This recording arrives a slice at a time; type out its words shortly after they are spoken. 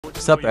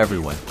Sup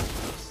everyone.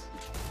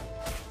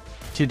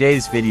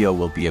 Today's video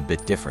will be a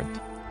bit different.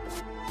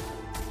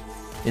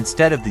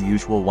 Instead of the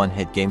usual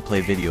one-hit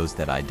gameplay videos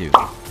that I do,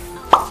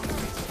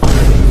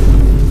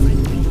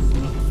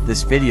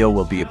 this video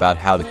will be about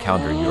how to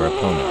counter your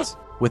opponents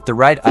with the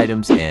right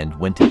items and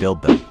when to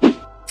build them.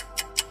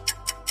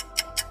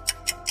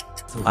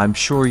 I'm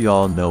sure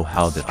y'all know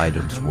how the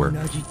items work.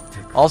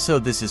 Also,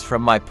 this is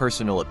from my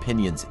personal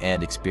opinions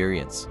and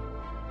experience.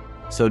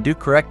 So do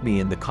correct me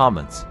in the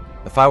comments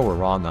if I were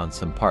wrong on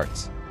some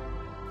parts.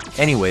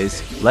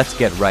 Anyways, let's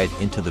get right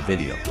into the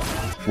video.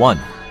 1.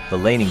 The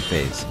laning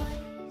phase.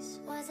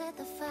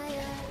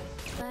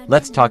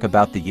 Let's talk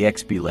about the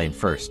EXP lane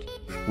first.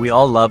 We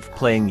all love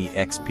playing the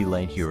XP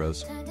lane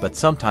heroes, but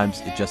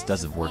sometimes it just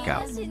doesn't work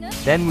out.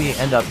 Then we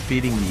end up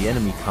feeding the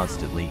enemy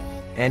constantly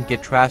and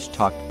get trash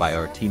talked by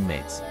our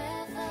teammates.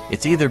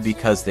 It's either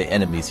because the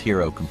enemy's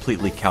hero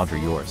completely counter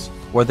yours,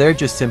 or they're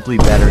just simply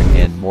better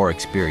and more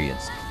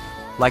experienced.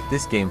 Like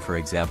this game for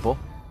example.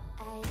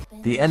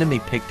 The enemy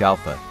picked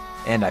Alpha,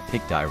 and I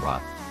picked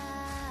Dairoth.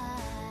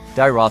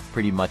 Dairoth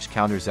pretty much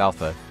counters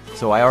Alpha,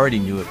 so I already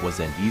knew it was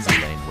an easy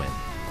lane win.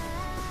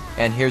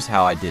 And here's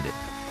how I did it.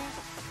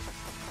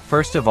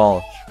 First of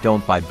all,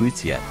 don't buy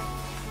boots yet.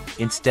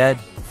 Instead,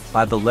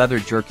 buy the leather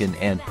jerkin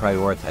and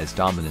prioritize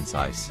dominance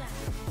ice.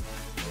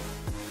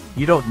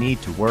 You don't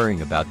need to worry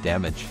about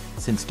damage,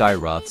 since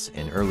Dairoth's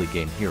an early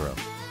game hero.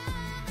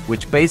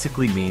 Which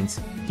basically means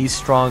he's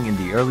strong in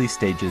the early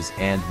stages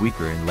and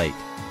weaker in late.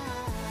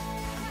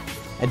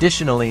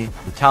 Additionally,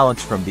 the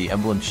talents from the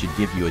emblem should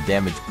give you a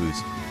damage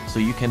boost, so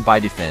you can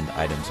buy defend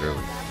items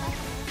early.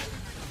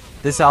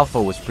 This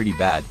alpha was pretty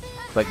bad,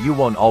 but you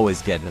won't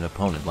always get an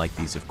opponent like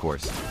these of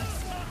course.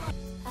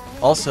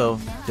 Also,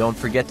 don't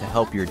forget to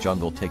help your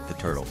jungle take the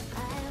turtle.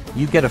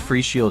 You get a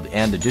free shield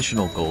and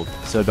additional gold,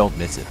 so don't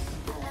miss it.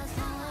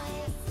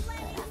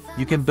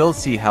 You can build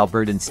Sea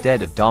Halberd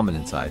instead of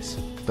Dominance Ice,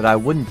 but I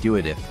wouldn't do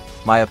it if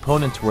my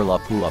opponents were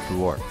Lapu Lapu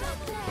or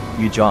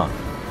Yujong.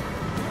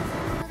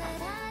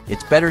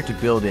 It's better to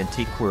build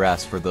Antique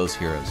Cuirass for those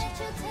heroes,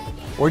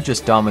 or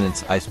just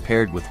Dominance Ice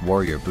paired with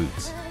Warrior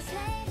Boots.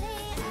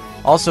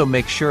 Also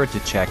make sure to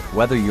check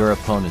whether your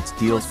opponent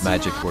deals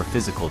magic or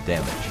physical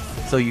damage,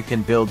 so you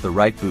can build the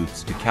right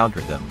boots to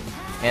counter them,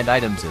 and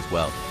items as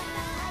well.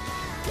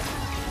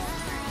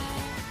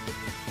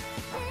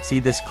 See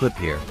this clip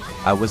here,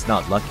 I was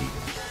not lucky.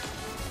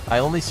 I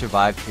only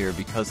survived here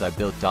because I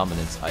built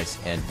Dominance Ice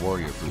and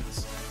Warrior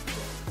Boots.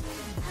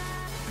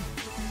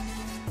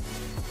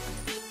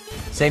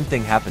 Same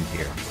thing happened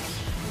here.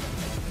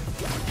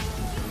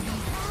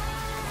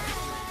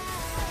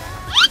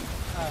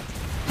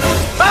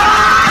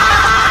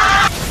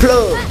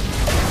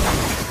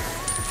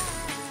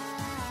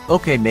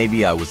 Okay,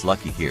 maybe I was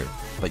lucky here,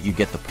 but you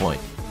get the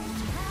point.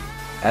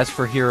 As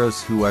for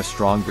heroes who are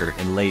stronger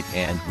in late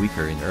and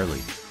weaker in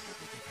early,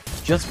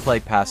 just play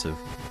passive.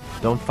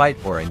 Don't fight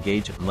or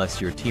engage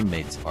unless your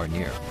teammates are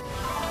near.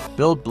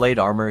 Build blade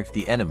armor if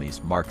the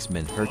enemy's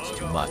marksman hurts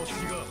too much.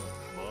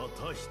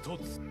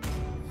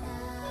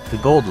 The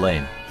gold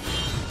lane.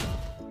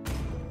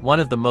 One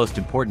of the most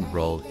important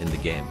roles in the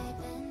game.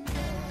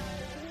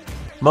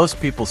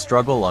 Most people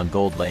struggle on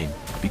gold lane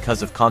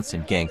because of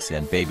constant ganks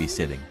and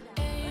babysitting.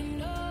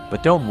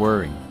 But don't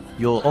worry,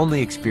 you'll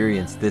only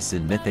experience this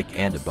in Mythic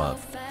and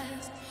above.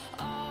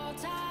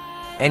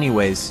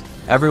 Anyways,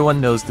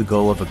 everyone knows the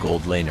goal of a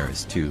gold laner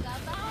is to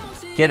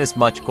get as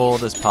much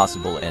gold as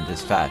possible and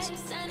as fast,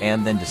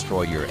 and then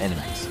destroy your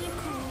enemies.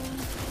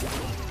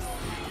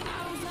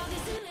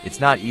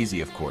 It's not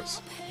easy of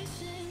course.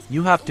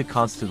 You have to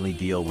constantly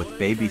deal with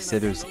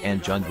babysitters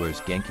and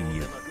junglers ganking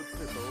you.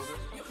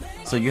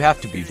 So you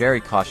have to be very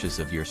cautious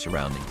of your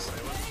surroundings,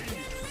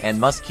 and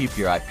must keep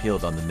your eye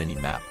peeled on the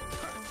mini-map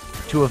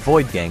to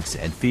avoid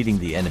ganks and feeding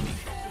the enemy.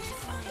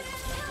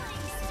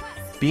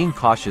 Being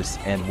cautious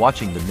and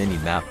watching the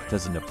mini-map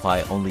doesn't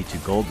apply only to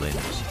gold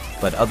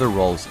laners, but other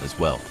roles as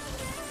well.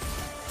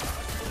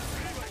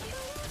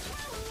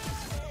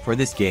 For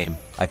this game,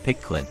 I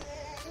picked Clint,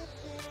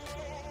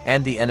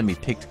 and the enemy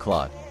picked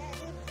Claude.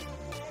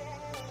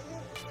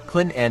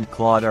 Clint and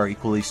Claude are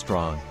equally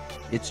strong,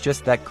 it's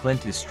just that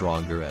Clint is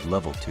stronger at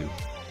level 2.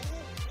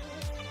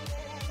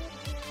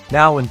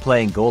 Now when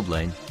playing gold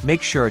lane,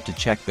 make sure to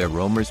check their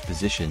roamer's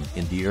position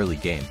in the early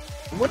game.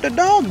 What the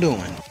dog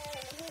doing?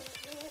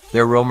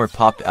 Their roamer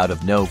popped out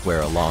of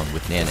nowhere along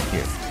with Nana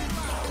here.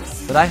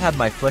 But I had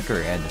my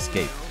flicker and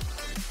escaped.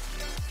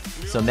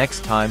 So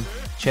next time,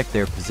 check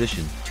their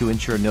position to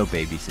ensure no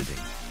babysitting.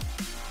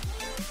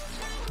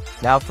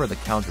 Now for the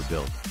counter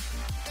build.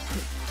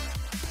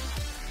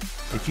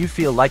 If you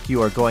feel like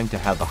you are going to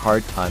have a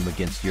hard time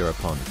against your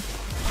opponent,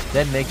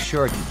 then make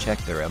sure to check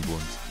their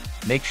emblems.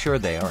 Make sure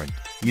they aren't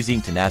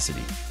using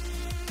tenacity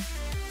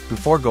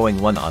before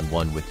going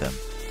one-on-one with them.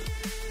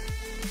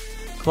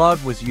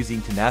 Claude was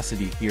using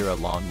tenacity here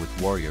along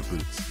with Warrior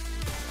Boots.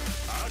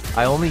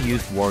 I only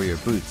used Warrior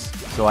Boots,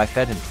 so I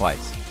fed him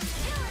twice.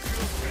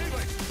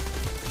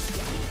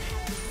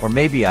 Or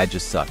maybe I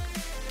just suck.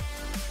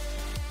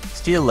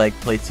 Steel leg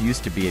plates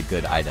used to be a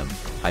good item,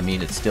 I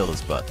mean, it still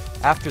is, but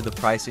after the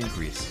price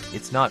increase,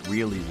 it's not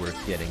really worth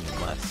getting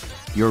unless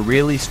you're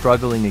really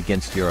struggling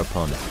against your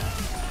opponent.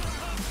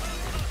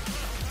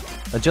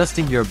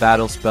 Adjusting your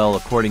battle spell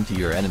according to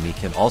your enemy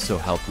can also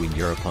help win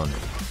your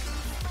opponent.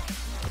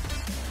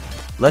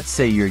 Let's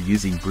say you're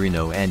using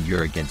Bruno and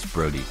you're against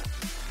Brody.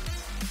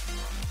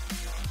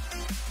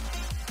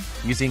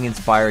 Using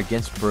Inspire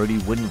against Brody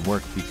wouldn't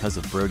work because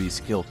of Brody's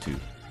skill 2.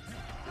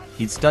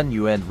 He'd stun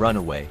you and run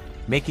away,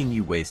 making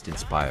you waste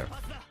Inspire.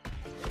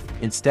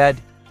 Instead,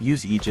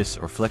 use Aegis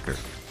or Flicker.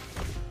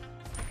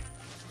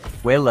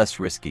 Way less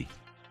risky.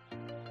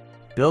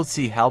 Build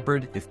Sea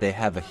Halberd if they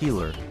have a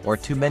healer or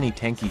too many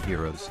tanky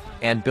heroes,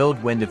 and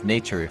build Wind of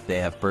Nature if they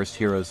have burst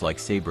heroes like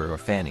Saber or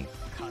Fanny.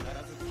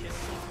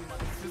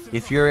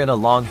 If you're in a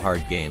long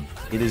hard game,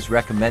 it is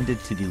recommended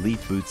to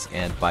delete boots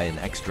and buy an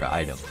extra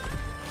item.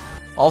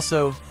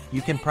 Also,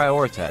 you can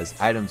prioritize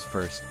items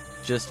first,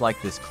 just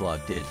like this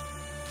Claude did.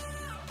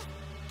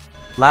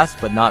 Last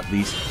but not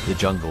least, the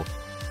jungle.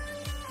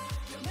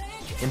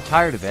 I'm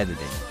tired of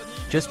editing.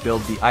 Just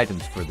build the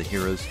items for the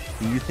heroes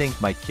who you think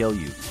might kill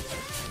you.